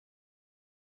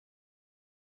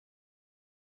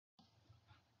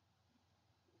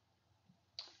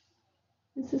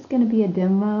This is going to be a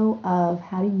demo of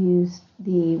how to use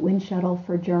the Winshuttle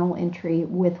for journal entry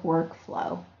with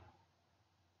workflow.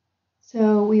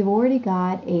 So we've already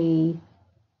got a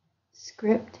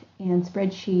script and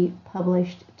spreadsheet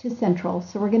published to Central.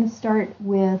 So we're going to start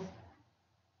with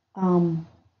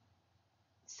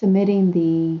submitting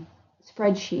the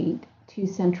spreadsheet to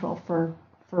Central for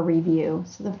review.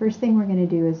 So the first thing we're going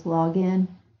to do is log in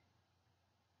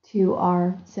to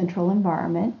our Central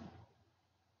environment,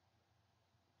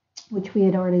 which we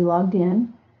had already logged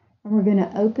in, and we're going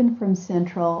to open from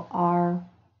Central our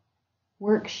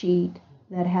worksheet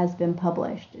that has been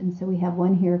published. And so we have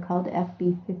one here called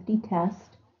FB50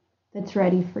 test that's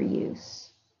ready for use.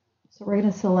 So we're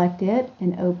going to select it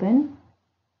and open.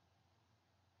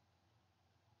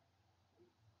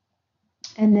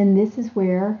 And then this is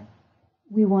where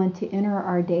we want to enter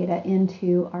our data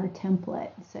into our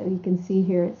template. So you can see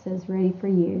here it says ready for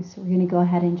use. So we're going to go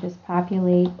ahead and just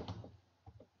populate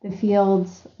the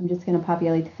fields. I'm just going to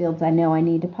populate the fields I know I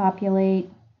need to populate.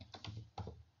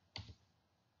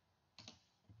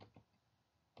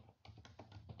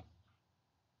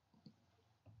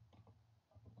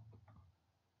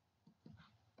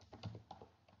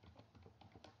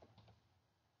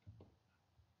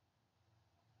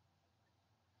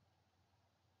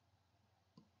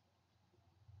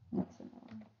 That's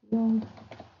another field.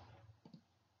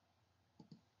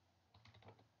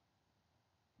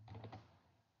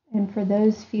 And for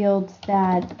those fields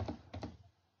that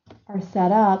are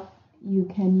set up, you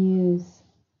can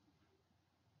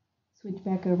switch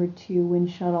back over to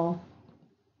Winshuttle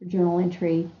for journal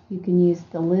entry. You can use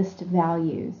the list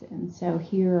values. And so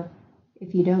here,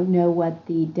 if you don't know what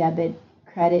the debit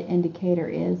credit indicator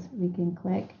is, we can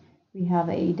click. We have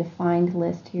a defined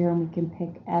list here, and we can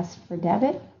pick S for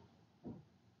debit.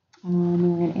 We're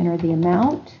going to enter the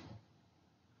amount.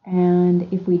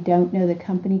 And if we don't know the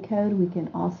company code, we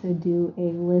can also do a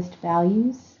list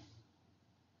values.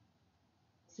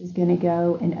 This is going to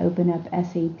go and open up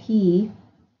SAP.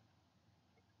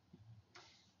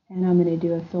 And I'm going to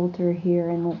do a filter here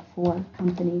and look for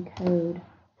company code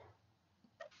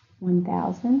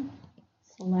 1000.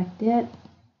 Select it.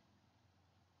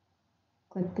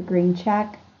 Click the green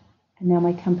check. And now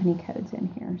my company code's in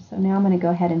here. So now I'm going to go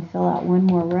ahead and fill out one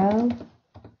more row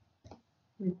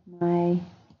with my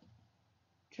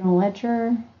journal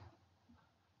ledger.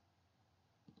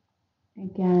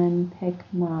 Again, pick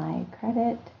my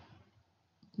credit,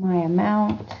 my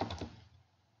amount,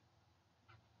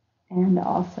 and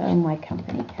also my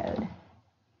company code.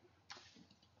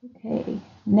 Okay,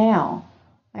 now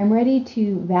I'm ready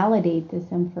to validate this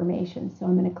information. So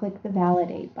I'm going to click the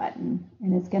validate button,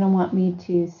 and it's going to want me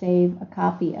to save a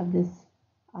copy of this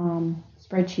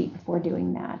spreadsheet before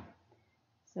doing that.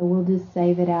 So we'll just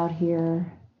save it out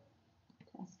here.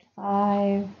 Test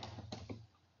 5.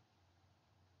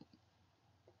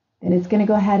 And it's going to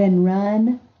go ahead and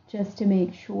run just to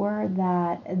make sure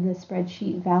that the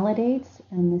spreadsheet validates.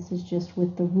 And this is just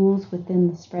with the rules within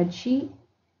the spreadsheet.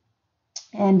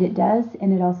 And it does,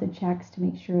 and it also checks to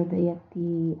make sure that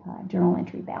the journal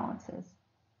entry balances.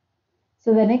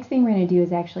 So the next thing we're going to do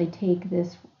is actually take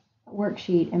this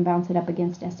worksheet and bounce it up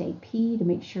against SAP to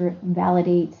make sure it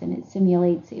validates and it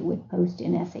simulates it with post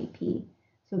in SAP.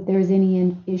 So if there's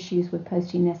any issues with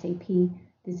posting SAP,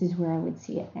 this is where I would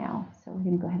see it now. So we're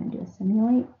going to go ahead and do a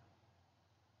simulate.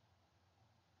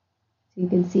 So you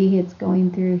can see it's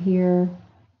going through here.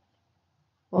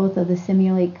 Both of the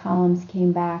simulate columns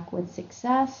came back with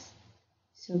success.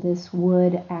 So this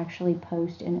would actually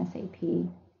post in SAP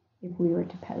if we were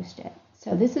to post it.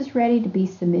 So this is ready to be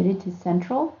submitted to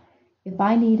Central. If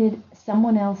I needed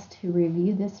someone else to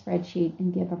review this spreadsheet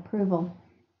and give approval,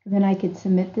 then I could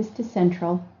submit this to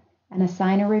Central and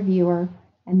assign a reviewer,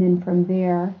 and then from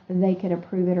there, they could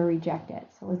approve it or reject it.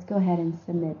 So let's go ahead and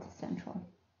submit to Central.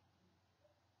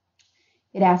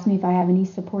 It asks me if I have any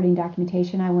supporting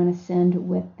documentation I want to send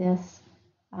with this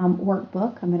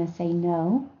workbook. I'm going to say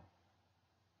no.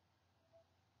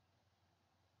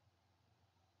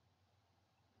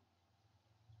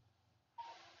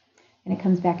 And it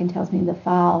comes back and tells me the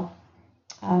file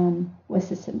was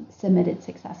submitted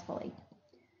successfully.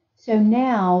 So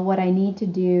now what I need to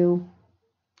do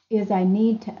is I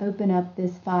need to open up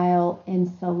this file and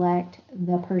select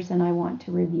the person I want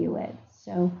to review it.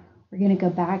 So we're going to go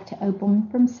back to open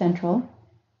from Central,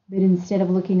 but instead of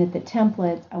looking at the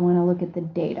templates, I want to look at the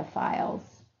data files.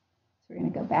 So we're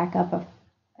going to go back up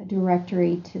a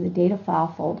directory to the data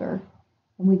file folder,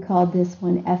 and we called this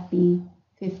one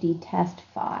FB50 test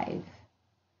 5.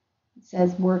 It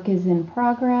says work is in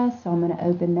progress, so I'm going to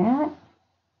open that.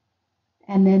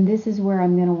 And then this is where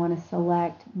I'm going to want to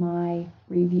select my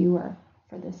reviewer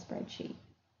for this spreadsheet.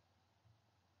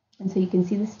 And so you can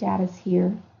see the status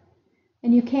here.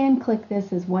 And you can click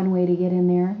this as one way to get in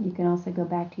there. You can also go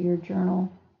back to your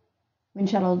journal,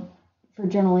 Winshuttle for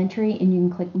journal entry, and you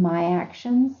can click My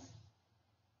Actions.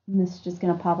 And this is just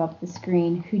going to pop up the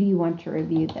screen. Who do you want to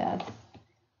review this?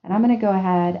 And I'm going to go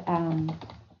ahead.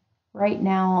 Right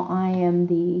now, I am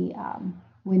the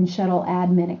Winshuttle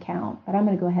admin account, but I'm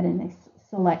going to go ahead and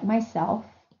select myself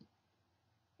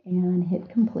and hit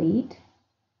complete.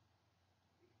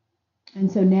 And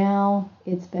so now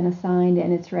it's been assigned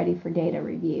and it's ready for data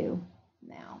review.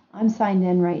 Now, I'm signed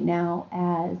in right now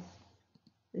as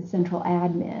the central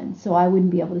admin, so I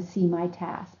wouldn't be able to see my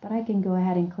task, but I can go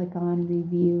ahead and click on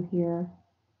review here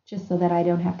just so that I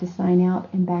don't have to sign out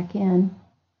and back in.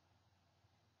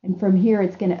 And from here,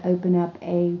 it's going to open up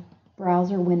a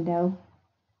browser window.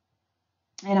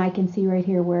 And I can see right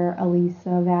here where Elisa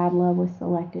Vadla was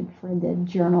selected for the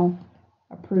journal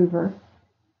approver.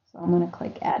 So I'm going to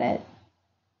click edit.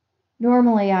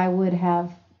 Normally, I would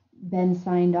have been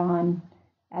signed on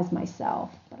as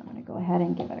myself, but I'm going to go ahead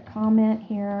and give it a comment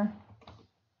here.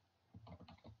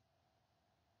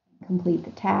 Complete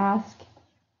the task.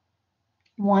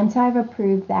 Once I've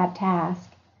approved that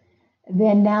task,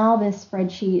 then now this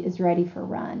spreadsheet is ready for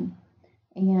run.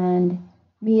 And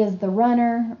me as the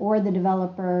runner or the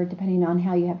developer, depending on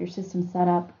how you have your system set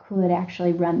up, could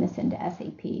actually run this into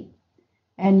SAP.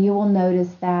 And you will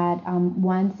notice that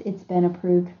once it's been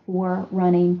approved for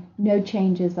running, no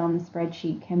changes on the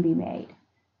spreadsheet can be made.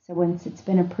 So once it's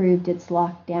been approved, it's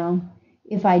locked down.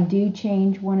 If I do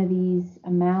change one of these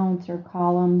amounts or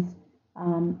columns,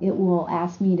 it will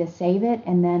ask me to save it,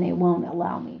 and then it won't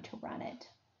allow me to run it.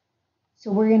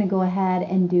 So we're going to go ahead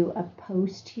and do a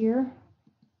post here.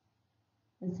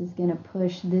 This is going to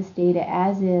push this data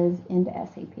as is into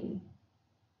SAP.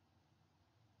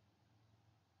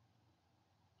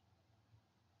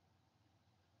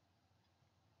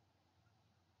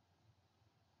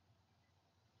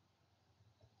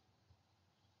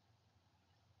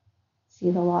 See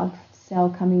the log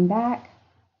cell coming back.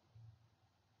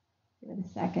 Give it a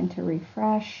second to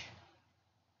refresh.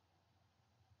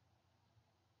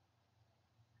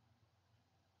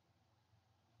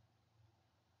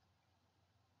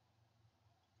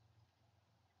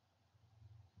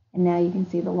 And now you can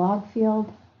see the log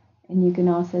field, and you can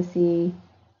also see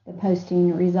the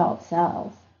posting result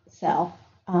cell,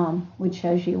 which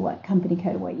shows you what company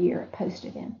code, what year it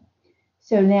posted in.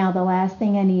 So now the last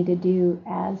thing I need to do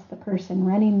as the person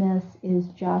running this is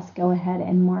just go ahead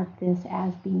and mark this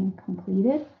as being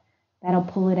completed. That'll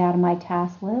pull it out of my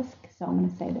task list. So I'm going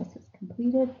to say this is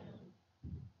completed.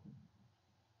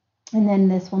 And then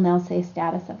this will now say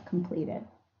status of completed.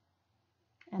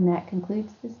 And that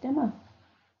concludes this demo.